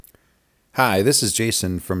Hi, this is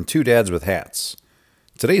Jason from Two Dads with Hats.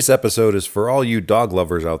 Today's episode is for all you dog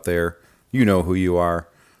lovers out there. You know who you are.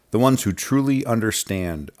 The ones who truly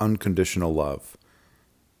understand unconditional love.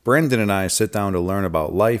 Brandon and I sit down to learn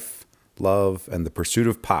about life, love, and the pursuit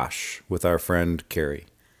of posh with our friend Carrie.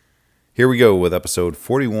 Here we go with episode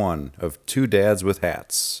 41 of Two Dads with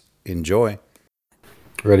Hats. Enjoy.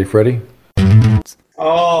 Ready, Freddie?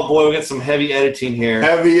 Oh boy, we got some heavy editing here.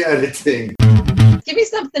 Heavy editing. Give me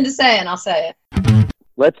something to say and I'll say it.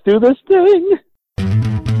 Let's do this thing.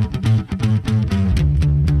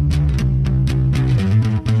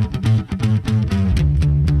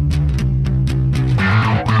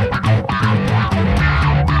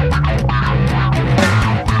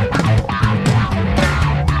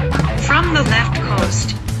 From the left coast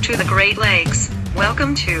to the Great Lakes,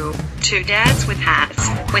 welcome to Two Dads with Hats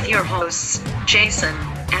with your hosts, Jason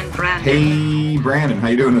and Brandon. Hey, Brandon, how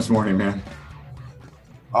you doing this morning, man?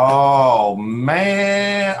 Oh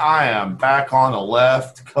man, I am back on the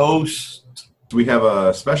left coast. We have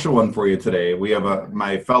a special one for you today. We have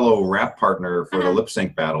my fellow rap partner for the lip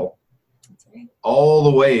sync battle. That's right. All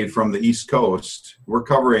the way from the East Coast. We're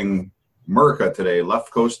covering America today,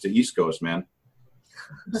 left coast to East Coast, man.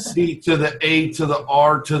 C to the A to the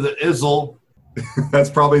R to the Izzle. That's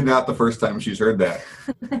probably not the first time she's heard that.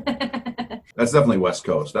 That's definitely West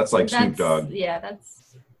Coast. That's like Snoop Dogg. Yeah,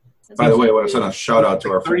 that's By the way, I want to send a shout out to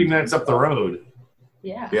our 30 minutes up the road.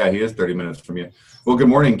 Yeah. Yeah, he is 30 minutes from you. Well, good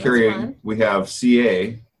morning, That's Carrie. fun. We have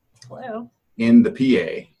CA Hello. in the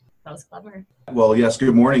PA. That was clever. Well, yes,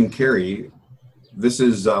 good morning, Carrie. This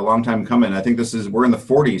is a long time coming. I think we're in the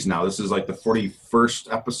 40s now. This is like the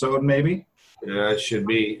 41st episode, maybe. Yeah, it should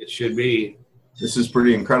be. It should be. This is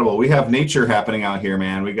pretty incredible. We have nature happening out here,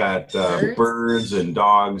 man. We got birds and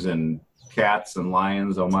dogs and cats and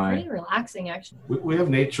lions. Oh, my. Pretty relaxing, actually. We have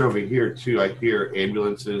nature over here too. I hear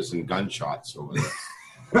ambulances and gunshots over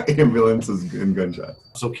there. Ambulances and gunshots.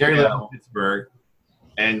 So Carrie lives in Pittsburgh,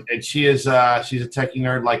 and she is she's a techie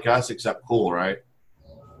nerd like us, except cool, right?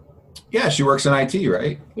 Yeah, she works in IT,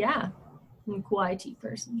 right? Yeah. I'm a cool IT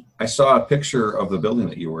person. I saw a picture of the building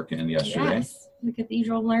that you work in yesterday. Yes. The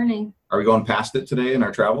Cathedral of Learning. Are we going past it today in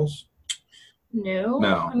our travels? No.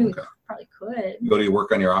 No, I mean, okay. we probably could. You go to your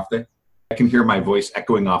work on your off day? I can hear my voice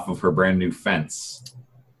echoing off of her brand new fence.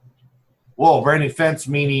 Whoa, brand new fence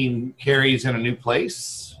meaning Carrie's in a new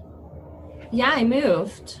place? Yeah, I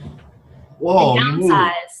moved. Whoa, I you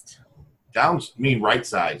moved. downsized. Mean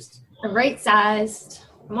right-sized. I'm right-sized.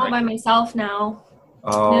 I'm all by myself now.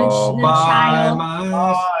 Oh, no by child.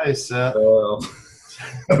 myself.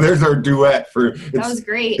 There's our duet for. That was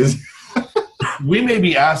great. We may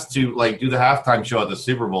be asked to do the halftime show at the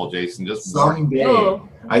Super Bowl, Jason. Just someday. Oh,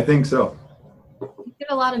 I think so. you get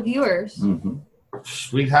a lot of viewers.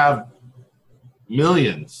 Mm-hmm. we have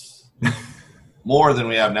millions more than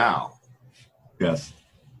we have now. Yes.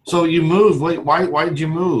 So you moved. Wait, why did you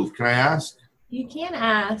move? Can I ask? You can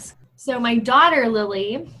ask. So my daughter,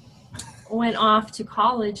 Lily, went off to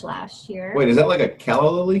college last year. Wait, is that like a calla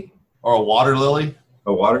lily? Or a water lily?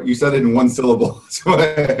 A water? You said it in one syllable. Just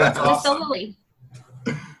a Lily.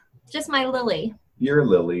 Just my Lily. You're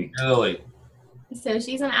Lily. Lily. So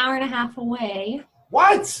she's an hour and a half away.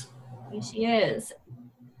 What? And she is.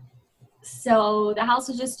 So the house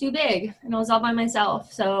was just too big, and I was all by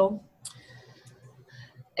myself. So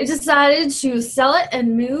I decided to sell it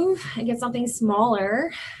and move and get something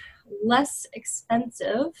smaller, less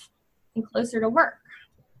expensive, and closer to work.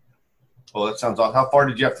 Oh, that sounds awesome. How far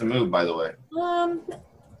did you have to move, by the way?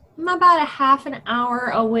 I'm about a half an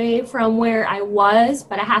hour away from where I was,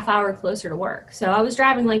 but a half hour closer to work. So I was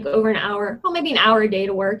driving over an hour, maybe an hour a day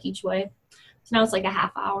to work each way. So now it's like a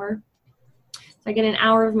half hour. So I get an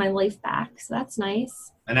hour of my life back. So that's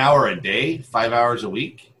nice. An hour a day? 5 hours a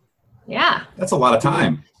week? Yeah. That's a lot of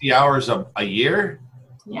time. 50 hours a year?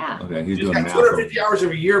 Yeah. Okay, he's You doing got math. 250 hours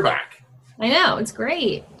of a year back. I know. It's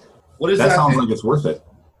great. What is That that? sounds like it's worth it.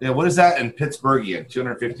 Yeah, what is that in Pittsburghian?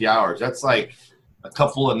 250 hours. That's like a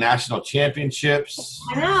couple of national championships.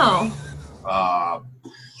 I know.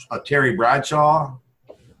 A Terry Bradshaw.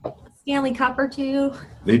 Stanley Cup or two.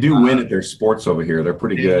 They do win at their sports over here. They're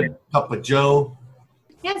pretty good. Cup of Joe.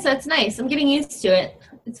 Yeah, so it's nice. I'm getting used to it.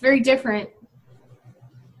 It's very different.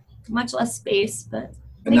 Much less space, but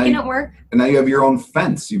And now, making it work. and now you have your own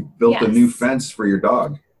fence. You built a Yes. new fence for your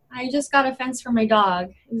dog. I just got a fence for my dog.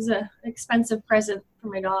 It was an expensive present for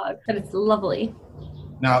my dog, but it's lovely.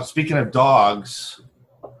 Now, speaking of dogs,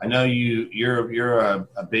 I know you're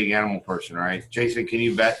a big animal person, right? Jason, can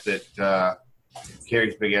you bet that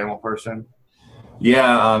Carrie's a big animal person?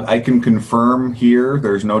 Yeah, I can confirm here.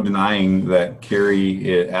 There's no denying that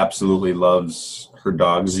Carrie absolutely loves her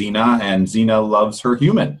dog Xena, and Xena loves her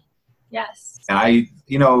human. Yes. And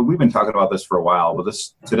we've been talking about this for a while, but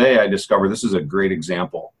today I discovered this is a great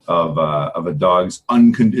example of a dog's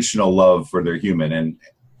unconditional love for their human, and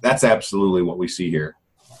that's absolutely what we see here.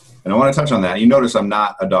 And I want to touch on that. You notice I'm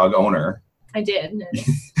not a dog owner. I did.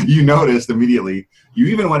 You noticed immediately. You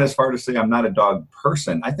even went as far to say I'm not a dog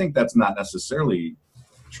person. I think that's not necessarily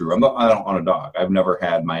true. I don't own a dog. I've never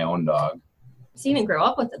had my own dog. So you didn't grow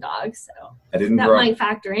up with a dog, so I didn't that grow up. might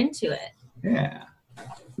factor into it. Yeah.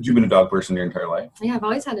 But you've been a dog person your entire life? Yeah, I've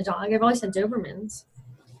always had a dog. I've always had Dobermans.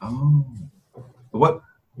 Oh. What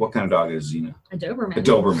kind of dog is Xena? A Doberman. A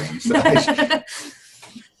Doberman.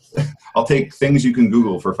 I'll take things you can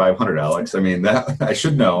Google for $500, Alex. I mean, that I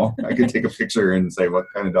should know. I could take a picture and say, what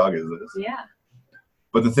kind of dog is this? Yeah.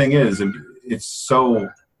 But the thing is, it's so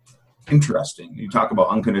interesting. You talk about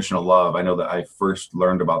unconditional love. I know that I first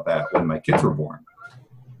learned about that when my kids were born.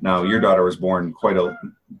 Now, your daughter was born quite a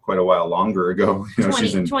while longer ago.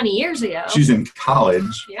 20 years ago. She's in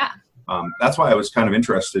college. Yeah. That's why I was kind of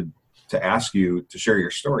interested to ask you to share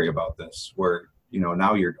your story about this, where,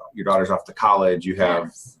 now your daughter's off to college. You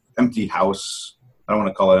have empty house. I don't want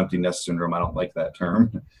to call it empty nest syndrome. I don't like that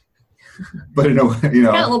term. But Got a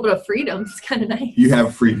little bit of freedom. It's kind of nice. You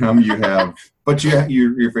have freedom. But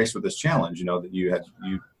you're faced with this challenge. That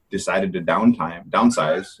you decided to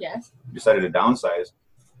downsize. Yes. You decided to downsize,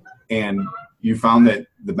 and you found that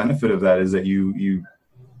the benefit of that is that you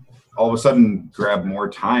all of a sudden grab more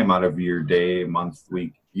time out of your day, month,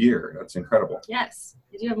 week, year. That's incredible. Yes,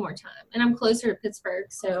 I do have more time, and I'm closer to Pittsburgh,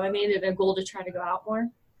 so I made it a goal to try to go out more.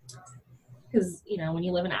 Because when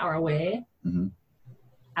you live an hour away, mm-hmm.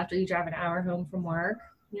 after you drive an hour home from work,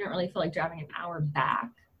 you don't really feel like driving an hour back.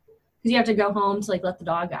 Because you have to go home to let the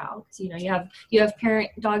dog out. Because you have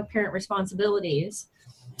dog parent responsibilities,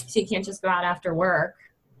 so you can't just go out after work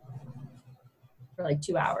for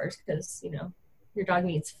 2 hours because your dog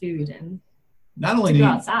needs food and not only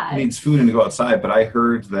needs food and to go outside, but I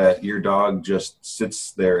heard that your dog just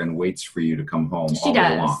sits there and waits for you to come home. She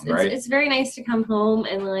does. Long, right? It's very nice to come home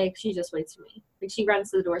and she just waits for me. She runs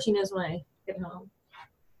to the door. She knows when I get home,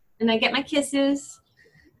 and I get my kisses,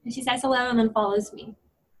 and she says hello and then follows me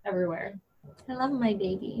everywhere. I love my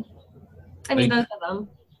baby. I mean, both of them.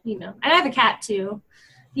 And I have a cat too.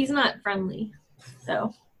 He's not friendly,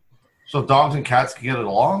 so. So dogs and cats can get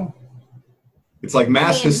along? It's like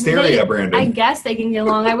mass hysteria, Brandon. I guess they can get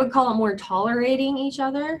along. I would call it more tolerating each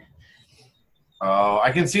other. Oh,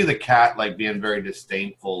 I can see the cat being very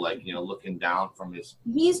disdainful, looking down from his.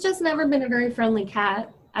 He's just never been a very friendly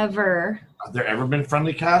cat ever. Have there ever been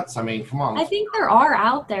friendly cats? I mean, come on. I think there are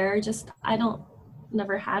out there. Just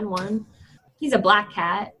never had one. He's a black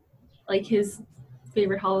cat. His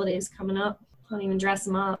favorite holiday is coming up. Don't even dress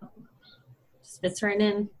him up. Just fits right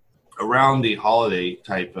in. Around the holiday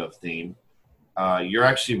type of theme, you're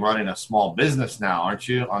actually running a small business now, aren't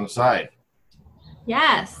you, on the side?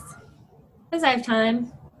 Yes, because I have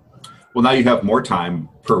time. Well, now you have more time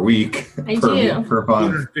per week. I do. Per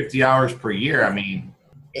month. 250 hours per year. I mean,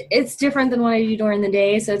 it's different than what I do during the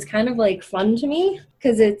day, so it's kind of fun to me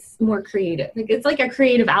because it's more creative. It's like a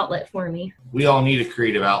creative outlet for me. We all need a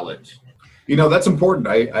creative outlet. That's important.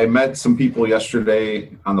 I met some people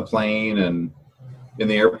yesterday on the plane and in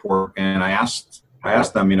the airport, and I asked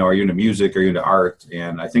them, are you into music? Are you into art?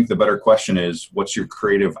 And I think the better question is, what's your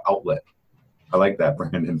creative outlet? I like that,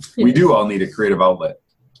 Brandon. We do all need a creative outlet.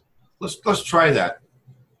 Let's try that.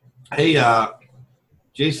 Hey,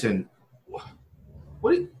 Jason,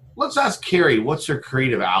 let's ask Carrie, what's her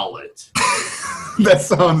creative outlet? That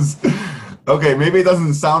sounds okay. Maybe it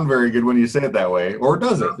doesn't sound very good when you say it that way, or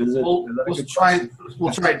does it? Let's try it.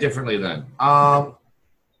 We'll try it differently then.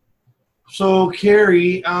 So,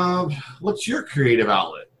 Carrie, what's your creative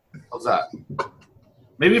outlet? How's that?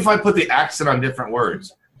 Maybe if I put the accent on different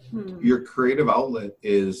words. Your creative outlet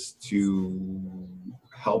is to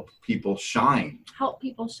help people shine. Help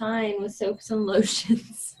people shine with soaps and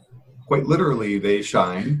lotions. Quite literally, they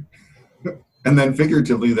shine. And then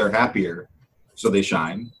figuratively, they're happier. So they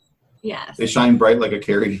shine. Yes. They shine bright like a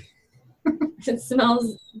Carrie. It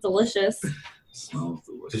smells delicious. Smells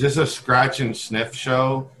delicious. Is this a scratch and sniff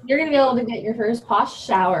show? You're going to be able to get your first posh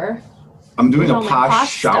shower. I'm doing a all my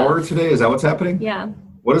posh shower stuff. today? Is that what's happening? Yeah.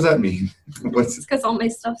 What does that mean? It's because all my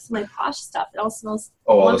stuff's my posh stuff. It all smells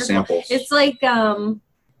all wonderful. the samples. It's like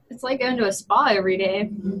going to a spa every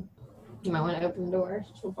day. You might want to open the door.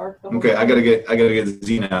 She'll bark the whole Okay, time. I gotta get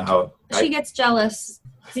Xena out. She gets jealous.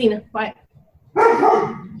 Xena, quiet.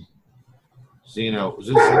 Xena, is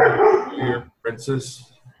this your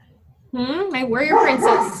princess? My warrior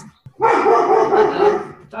princess.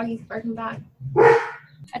 Uh-oh. Doggy's barking back.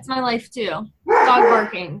 That's my life too. Dog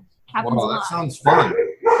barking happens a Wow, that lot. sounds fun.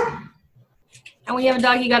 And when you have a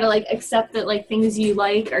dog, you gotta like accept that like things you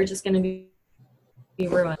like are just gonna be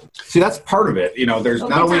ruined. See, that's part of it. You know, there's Oh,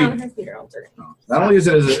 not good only time. Her feet are all dirty. is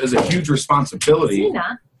it as a huge responsibility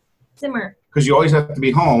Zena, simmer. because you always have to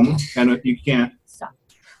be home and you can't. Stop.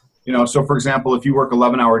 You know, so for example, if you work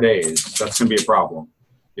 11-hour days, that's going to be a problem.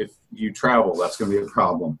 If you travel, that's going to be a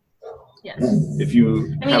problem. Yes. If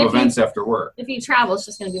you I mean, have if events after work. If you travel, it's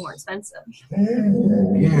just gonna be more expensive.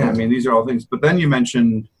 Yeah, I mean, these are all things. But then you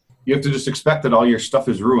mentioned you have to just expect that all your stuff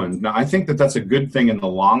is ruined. Now, I think that that's a good thing in the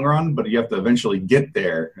long run, but you have to eventually get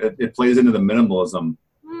there. It plays into the minimalism.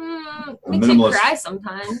 Makes you cry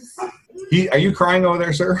sometimes. Are you crying over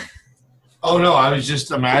there, sir? Oh no, I was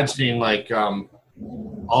just imagining like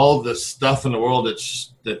all the stuff in the world that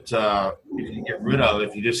you can get rid of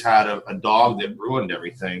if you just had a dog that ruined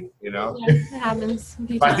everything. You know. Yeah, it happens.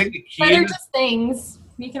 But I think the But key. they're just things.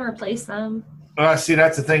 You can replace them. See,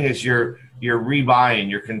 that's the thing is you're rebuying,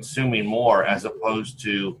 you're consuming more as opposed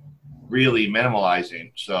to really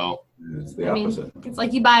minimalizing. So It's the I mean, opposite. it's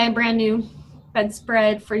like you buy a brand new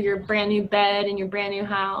bedspread for your brand new bed in your brand new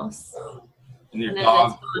house. and your And then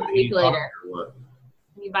dog. it's gone a week later. or what?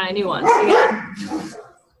 You buy a new one. Again.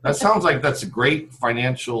 That sounds like that's a great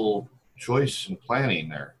financial choice and planning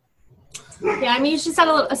there. Yeah, I mean, you should set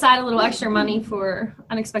aside a little extra money for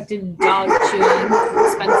unexpected dog chewing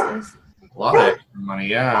expenses. A lot of extra money,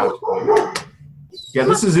 yeah. Yeah,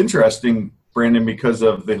 this is interesting, Brandon, because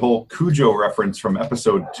of the whole Cujo reference from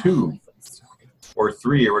episode 2 or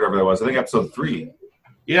 3 or whatever that was. I think episode 3.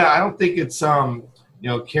 Yeah, I don't think it's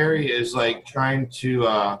Carrie is like trying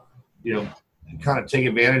to kind of take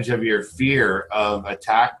advantage of your fear of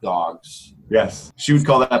attack dogs. Yes. She would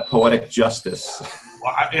call that poetic justice.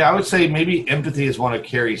 Well, I would say maybe empathy is one of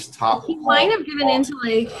Carrie's top. He might have given into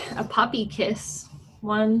like a puppy kiss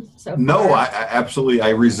one. So No, far. I absolutely, I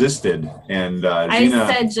resisted. And I Xena,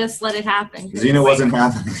 said just let it happen. Xena wasn't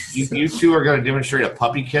having You two are going to demonstrate a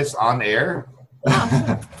puppy kiss on air?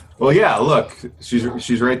 Well, yeah, look,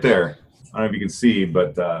 she's right there. I don't know if you can see,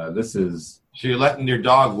 but this is So you're letting your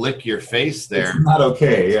dog lick your face there. it's not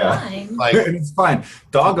okay. Yeah. Fine. Like, It's fine.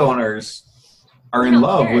 Dog owners are I in don't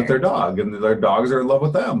love care. with their dog, and their dogs are in love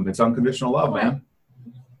with them. It's unconditional love, What? man.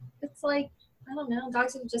 It's like, I don't know,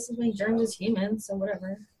 dogs have just as many germs as humans, so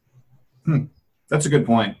whatever. That's a good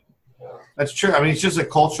point. that's true. I mean, it's just a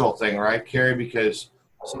cultural thing, right, Carrie? Because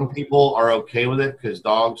some people are okay with it because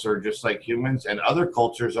dogs are just like humans, and other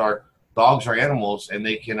cultures are dogs are animals, and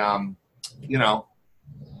they can,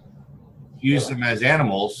 use them as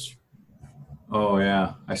animals. Oh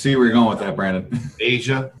yeah, I see where you're going with that, Brandon.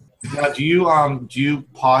 Asia. Now, do you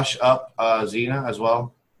posh up Xena as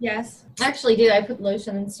well? Yes. I actually do. I put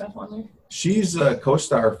lotion and stuff on her. She's a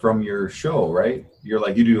co-star from your show, right? You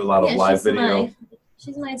do a lot of live video.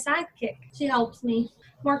 She's my sidekick. She helps me.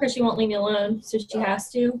 More because she won't leave me alone, so she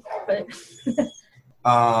has to. But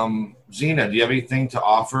Xena, do you have anything to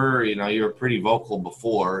offer? You know, you were pretty vocal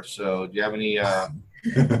before, so do you have any show?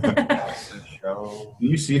 Can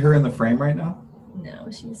you see her in the frame right now? no,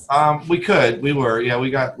 she's. We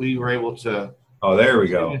were able to. Oh, there we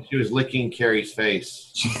go. She was licking Carrie's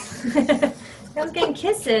face. I was getting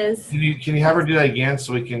kisses. Can you have her do that again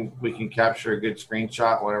so we can capture a good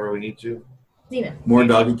screenshot whenever we need to? Xena. More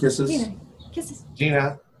doggy kisses. Xena. Kisses.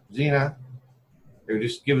 Xena. Or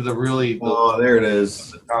just give the really Oh, there it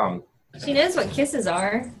is. tongue. She knows what kisses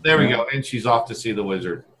are. There we go. And she's off to see the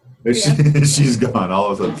wizard. She's gone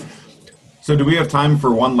all of a sudden. So, do we have time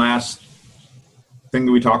for one last thing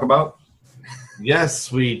that we talk about?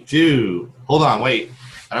 Yes, we do. Hold on, wait.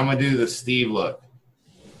 I'm gonna do the Steve look.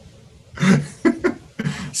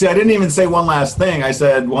 See, I didn't even say one last thing. I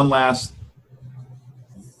said one last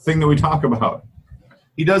thing that we talk about.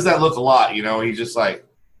 He does that look a lot, you know. He's just like,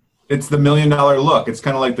 It's the $1 million look. It's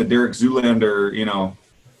kind of like the Derek Zoolander,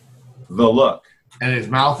 the look. and his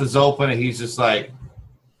mouth is open, and he's just like,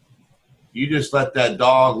 you just let that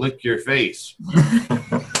dog lick your face.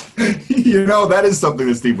 That is something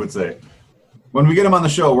that Steve would say. When we get him on the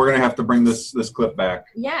show, we're gonna have to bring this clip back.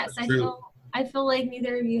 Yes, True. I feel like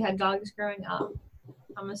neither of you had dogs growing up.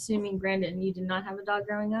 I'm assuming, Brandon, you did not have a dog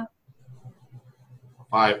growing up.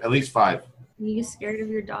 At least 5. Are you scared of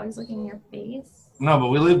your dogs licking your face? No, but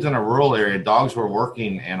we lived in a rural area. Dogs were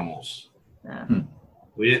working animals. No.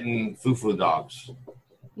 We didn't foo-foo dogs.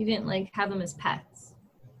 You didn't have them as pets.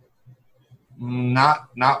 Not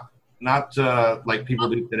like people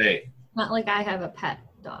do today. Not like I have a pet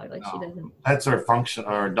dog. Like she No. doesn't. Pets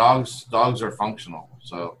are dogs are functional.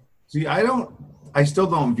 So See, I still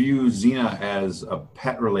don't view Xena as a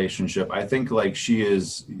pet relationship. I think she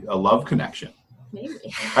is a love connection. Maybe.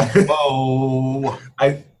 Whoa.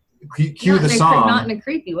 Cue the song. Not in a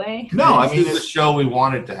creepy way. No, I This mean, is the show we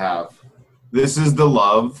wanted to have. this is the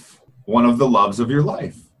love, one of the loves of your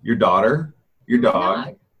life. Your daughter, your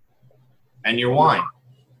dog. And your wine.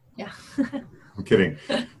 Yeah. I'm kidding.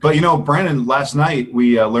 But, you know, Brandon, last night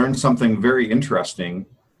we learned something very interesting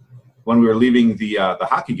when we were leaving the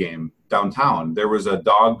hockey game downtown. There was a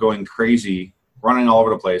dog going crazy, running all over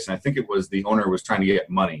the place. And I think it was the owner was trying to get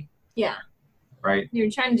money, Yeah. right? You're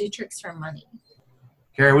trying to do tricks for money.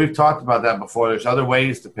 Carrie, we've talked about that before. There's other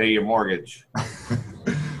ways to pay your mortgage.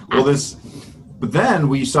 But then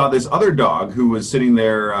we saw this other dog who was sitting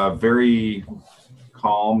there very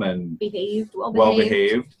calm and well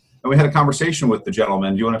behaved. And we had a conversation with the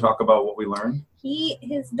gentleman. Do you want to talk about what we learned?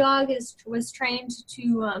 His dog was trained to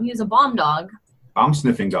he was a bomb dog, Bomb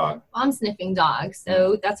sniffing dog. bomb sniffing dog.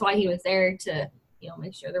 So that's why he was there to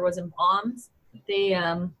make sure there wasn't bombs. They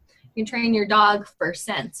you train your dog for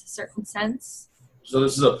scents, certain scents. So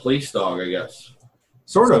this is a police dog, I guess.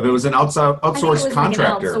 Sort of. It was an outsourced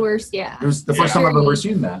contractor. Outsourced, yeah. It was the first time I've ever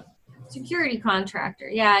seen that. Security contractor.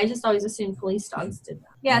 Yeah, I just always assumed police dogs did that.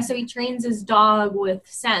 Yeah, so he trains his dog with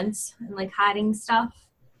scents and like hiding stuff.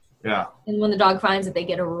 Yeah. And when the dog finds it, they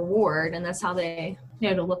get a reward, and that's how they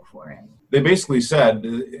know to look for it. They basically said,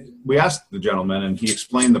 we asked the gentleman, and he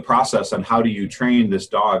explained the process on how do you train this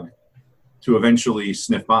dog to eventually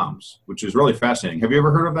sniff bombs, which is really fascinating. Have you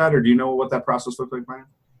ever heard of that, or do you know what that process looked like, Brian?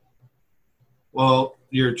 Well,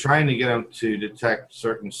 you're trying to get them to detect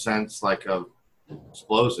certain scents like of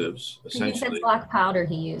explosives, He said essentially. black powder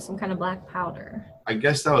he used, some kind of black powder. I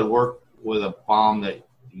guess that would work with a bomb that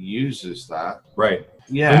uses that. Right.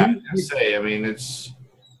 Yeah, I mean, it's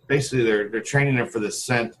basically they're training them for the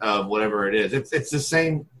scent of whatever it is. It's the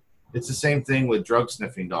same thing with drug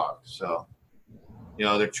sniffing dogs. So,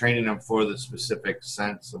 they're training them for the specific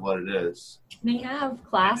sense of what it is. They have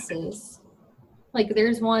classes. Like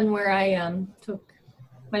there's one where I took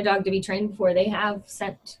my dog to be trained before. They have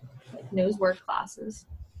scent nose work classes.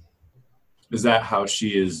 Is that how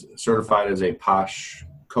she is certified as a posh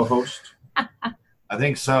co-host? I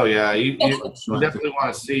think so. Yeah, you definitely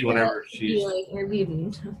want to see whenever she's. Like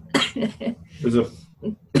interviewed. There's a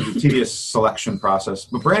tedious selection process.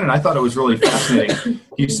 But Brandon, I thought it was really fascinating.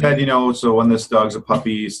 He said, so when this dog's a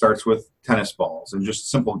puppy, it starts with tennis balls and just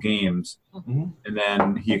simple games. Mm-hmm. And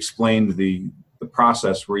then he explained the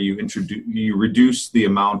process where you reduce the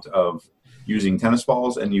amount of using tennis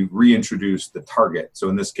balls and you reintroduce the target. So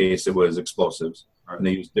in this case, it was explosives, and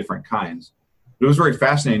they used different kinds. It was very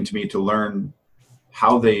fascinating to me to learn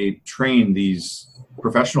how they train these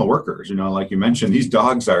professional workers. Like you mentioned, these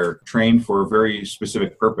dogs are trained for a very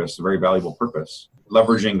specific purpose, a very valuable purpose,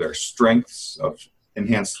 leveraging their strengths of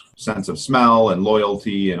enhanced sense of smell and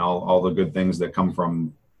loyalty and all the good things that come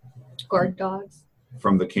from Guard dogs.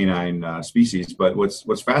 From the canine species. But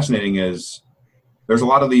what's fascinating is there's a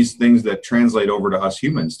lot of these things that translate over to us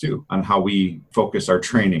humans too, on how we focus our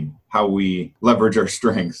training, how we leverage our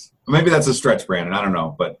strengths. Maybe that's a stretch, Brandon. I don't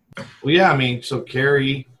know, but Well, yeah, I mean, so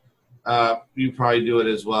Carrie, you probably do it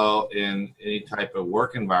as well in any type of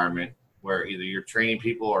work environment where either you're training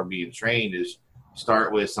people or being trained is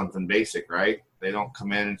start with something basic, right? They don't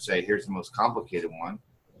come in and say, here's the most complicated one.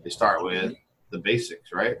 They start with the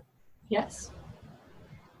basics, right? Yes.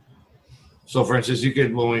 So, for instance,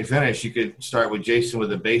 when we finish, you could start with Jason with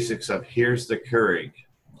the basics of here's the Keurig.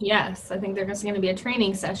 Yes, I think there's going to be a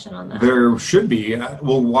training session on that. there should be.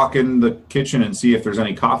 We'll walk in the kitchen and see if there's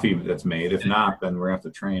any coffee that's made. If not, then we're going to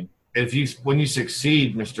have to train. When you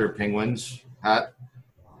succeed, Mr. Penguin's hat,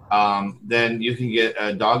 then you can get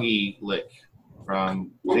a doggy lick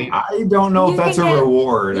from Dana. I don't know if that's a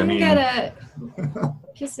reward. You can get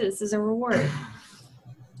kisses as a reward.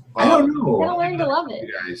 I don't You gotta know. learn to love it.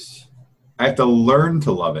 You guys, I have to learn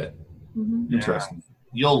to love it. Mm-hmm. Interesting.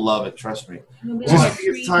 you'll love it. Trust me. It'll be Well, I like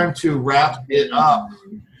think it's time to wrap it up.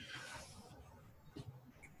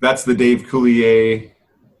 That's the Dave Coulier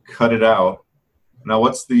cut it out. Now,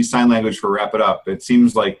 what's the sign language for wrap it up? It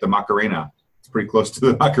seems like the Macarena. It's pretty close to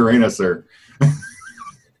the Macarena, sir.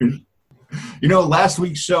 Last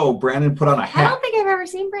week's show, Brandon put on a I hat. don't think I've ever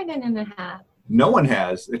seen Brandon in a hat. No one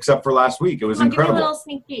has, except for last week. It was Come on, give me a incredible. little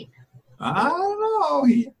sneak peek. I don't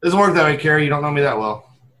know. Doesn't work that way, Carrie. You don't know me that well.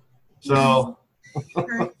 So,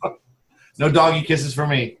 no doggy kisses for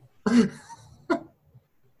me.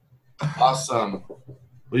 Awesome.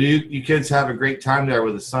 Well, you kids have a great time there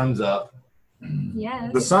with the sun's up.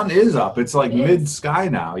 Yes. The sun is up. It's like It is. mid-sky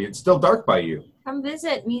now. It's still dark by you. Come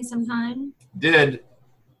visit me sometime. Did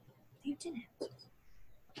You didn't.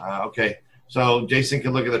 okay. So Jason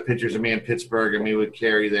can look at the pictures of me in Pittsburgh and me with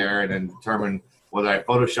Carrie there, and then determine whether I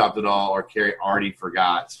photoshopped it all or Carrie already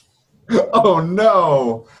forgot. Oh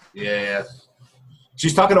no! Yeah.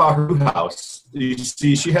 She's talking about her house. You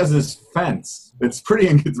see, she has this fence. It's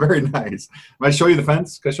very nice. Can I show you the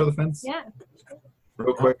fence? Can I show the fence? Yeah.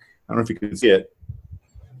 Real quick. I don't know if you can see it.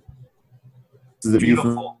 This is the view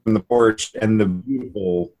from the porch and the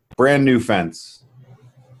beautiful brand new fence.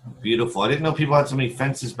 Beautiful. I didn't know people had so many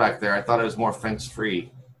fences back there. I thought it was more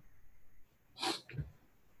fence-free.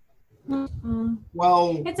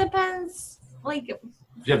 Well, It depends. Like you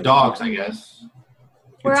have dogs, I guess.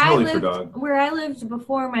 where It's I really for lived, dog. where I lived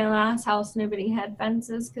before my last house, nobody had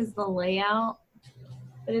fences because the layout.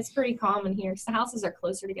 But it's pretty common here because the houses are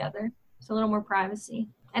closer together, so a little more privacy.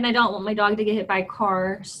 And I don't want my dog to get hit by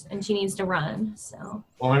cars, and she needs to run. So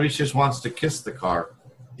Well, maybe she just wants to kiss the car.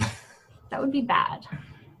 that would be bad.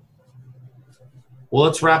 Well,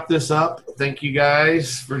 let's wrap this up. Thank you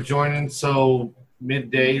guys for joining so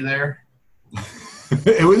midday there.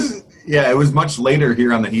 It was much later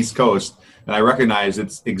here on the East Coast, and I recognize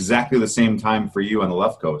it's exactly the same time for you on the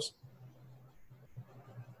left coast.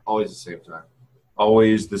 Always the same time.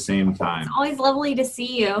 Always the same time. It's always lovely to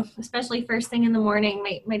see you, especially first thing in the morning.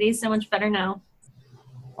 My day's so much better now.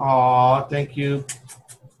 Aw, thank you.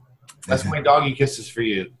 That's my doggy kisses for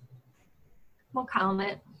you. We'll count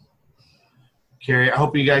it. Carrie, I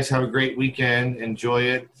hope you guys have a great weekend. Enjoy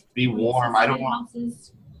it. Be warm. I don't want.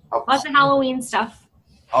 Lots of Halloween stuff.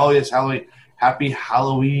 Oh, yes, Halloween. Happy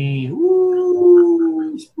Halloween.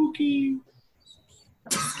 Ooh, spooky.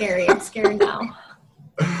 That's scary. I'm scared now.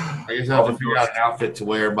 I guess I have to figure out an outfit to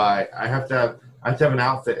wear I have to have an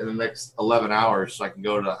outfit in the next 11 hours so I can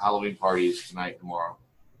go to Halloween parties tonight, tomorrow.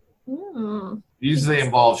 Usually they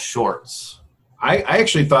involve shorts. I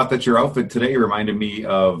actually thought that your outfit today reminded me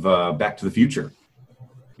of Back to the Future.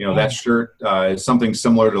 You know, that shirt is something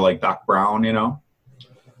similar to like Doc Brown, you know?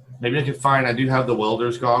 Maybe I do have the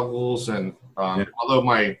welder's goggles, and although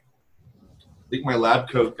I think my lab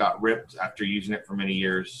coat got ripped after using it for many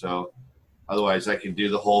years, so otherwise I could do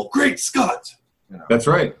the whole Great Scott. You know. That's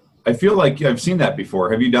right. I feel like I've seen that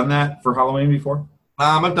before. Have you done that for Halloween before?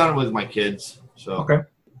 I've done it with my kids. So Okay.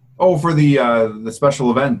 Oh, for the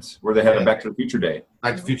special event where they had a Back to the Future day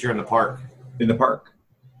Back to the Future in the park. in the park.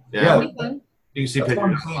 Yeah, Yeah. you can see That's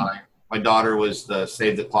pictures fun. online. My daughter was the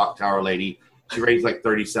Save the Clock Tower lady. She raised like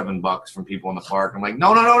 $37 from people in the park. I'm like,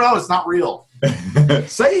 no, it's not real.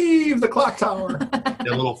 Save the clock tower. The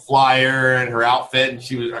little flyer and her outfit, and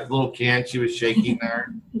she was a little can. She was shaking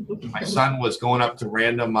there. My son was going up to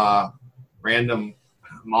random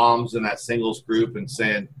moms in that singles group and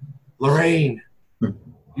saying, "Lorraine,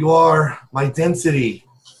 you are my density.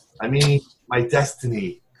 I mean, my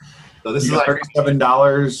destiny." So this You is got like,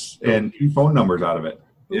 $37 and 2 phone numbers out of it.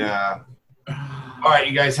 yeah. All right,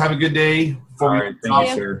 you guys have a good day. All right, thank you,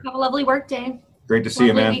 Yeah. sir. Have a lovely work day. Great to see you,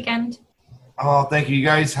 Lovely man. weekend. Oh, thank you. You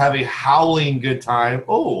guys have a howling good time.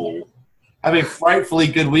 Oh, have a frightfully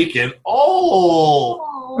good weekend.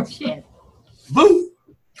 Oh, Oh, shit. boo.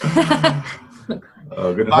 Good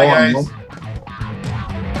to Bye, hold on. guys.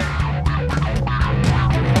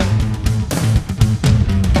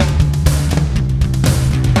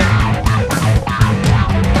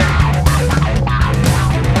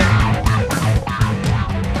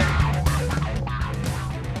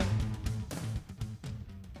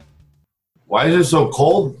 Why is it so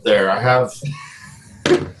cold there? I have.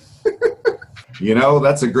 You know,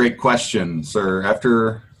 that's a great question, sir.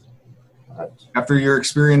 After your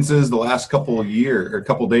experiences the last couple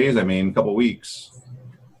weeks,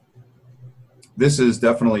 this is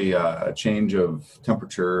definitely a change of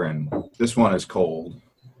temperature, and this one is cold.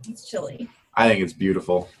 It's chilly. I think it's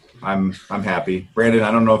beautiful. I'm happy. Brandon,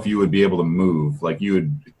 I don't know if you would be able to move. Like you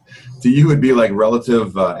would be like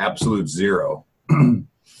relative absolute zero,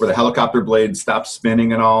 where the helicopter blade stops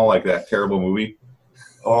spinning and all, like that terrible movie.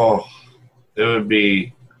 Oh, it'd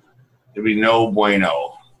be no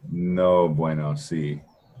bueno. No bueno. See.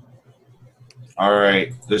 All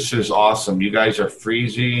right, this is awesome. You guys are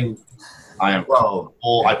freezing. I am Well,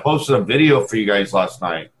 cold. I posted a video for you guys last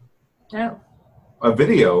night. No. a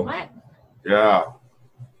video. What? Yeah.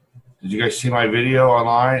 Did you guys see my video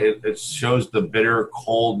online? It shows the bitter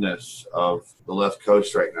coldness of the left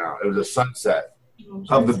coast right now. It was a sunset. I'm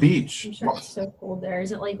sure Of the it's- beach. I'm sure it's so cold there.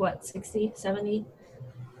 Is it like, what, 60, 70?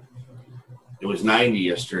 It was 90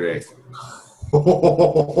 yesterday.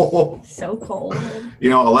 So cold. You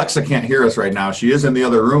know, Alexa can't hear us right now. She is in the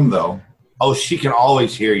other room, though. Oh, she can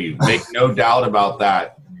always hear you. Make no doubt about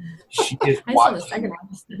that. She is I saw the watching. second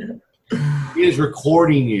one. She is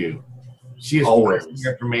recording you. She is Always. passing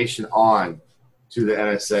your information on to the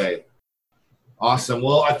NSA. Awesome.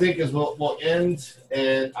 Well, I think as we'll end,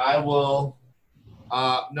 and I will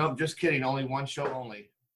No, just kidding. Only one show only.